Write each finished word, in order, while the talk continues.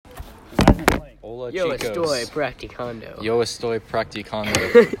Hola, Yo chicos. estoy practicando. Yo estoy practicando.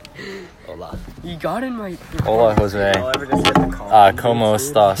 Hola. You got in my... Hola, Jose. I'll ever just get the call. ¿Cómo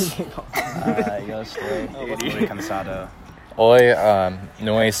estás? Yo estoy cansado. Hoy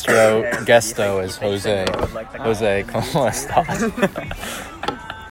nuestro gesto es Jose. Jose, ¿cómo estás?